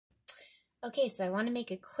Okay, so I want to make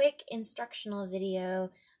a quick instructional video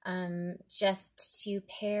just to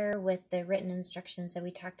pair with the written instructions that we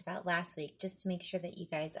talked about last week, just to make sure that you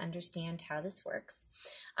guys understand how this works.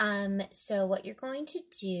 So what you're going to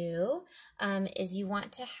do is you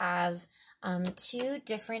want to have two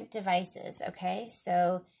different devices, okay?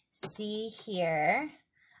 So see here,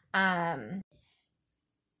 I've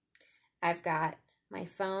got my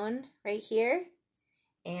phone right here,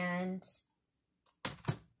 and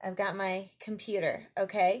I've got my computer,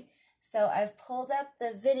 okay? So I've pulled up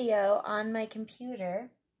the video on my computer,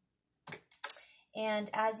 and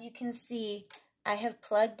as you can see, I have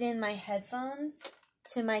plugged in my headphones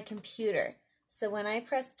to my computer. So when I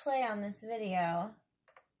press play on this video,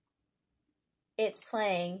 it's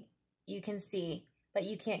playing, you can see, but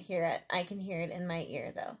you can't hear it. I can hear it in my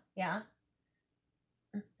ear though, yeah?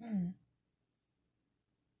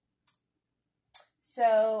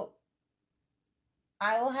 So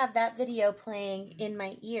I will have that video playing in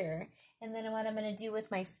my ear, and then what I'm going to do with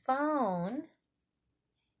my phone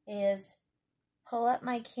is pull up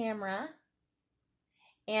my camera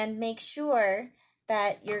and make sure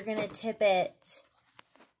that you're going to tip it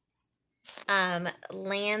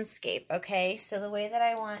landscape, okay? So the way that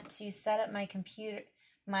I want to set up my computer,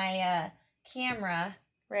 my camera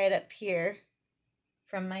right up here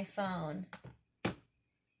from my phone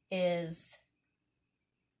is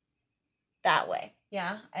that way.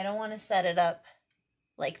 Yeah, I don't want to set it up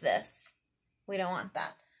like this. We don't want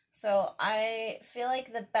that. So I feel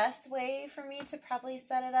like the best way for me to probably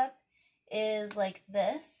set it up is like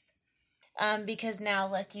this. Because now,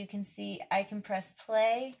 look, you can see I can press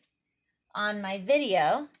play on my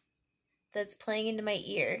video that's playing into my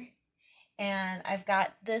ear. And I've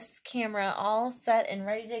got this camera all set and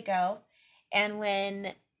ready to go. And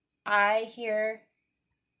when I hear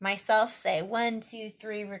myself say 1, 2,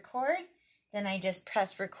 3, record, then I just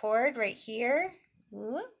press record right here.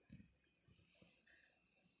 Whoop.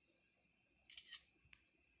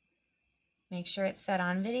 Make sure it's set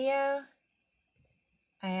on video.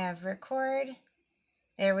 I have record.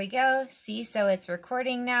 There we go. See, so it's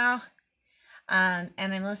recording now. And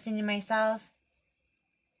I'm listening to myself.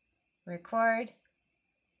 Record.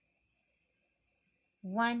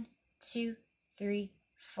 1, 2, 3,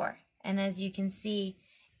 4. And as you can see,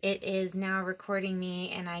 it is now recording me,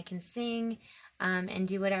 and I can sing and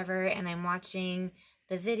do whatever, and I'm watching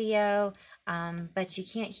the video, but you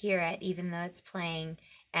can't hear it even though it's playing.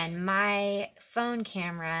 And my phone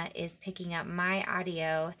camera is picking up my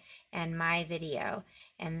audio and my video,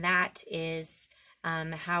 and that is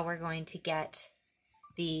how we're going to get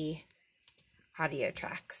the audio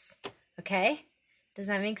tracks. Okay? Does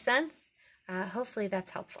that make sense? Hopefully that's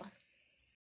helpful.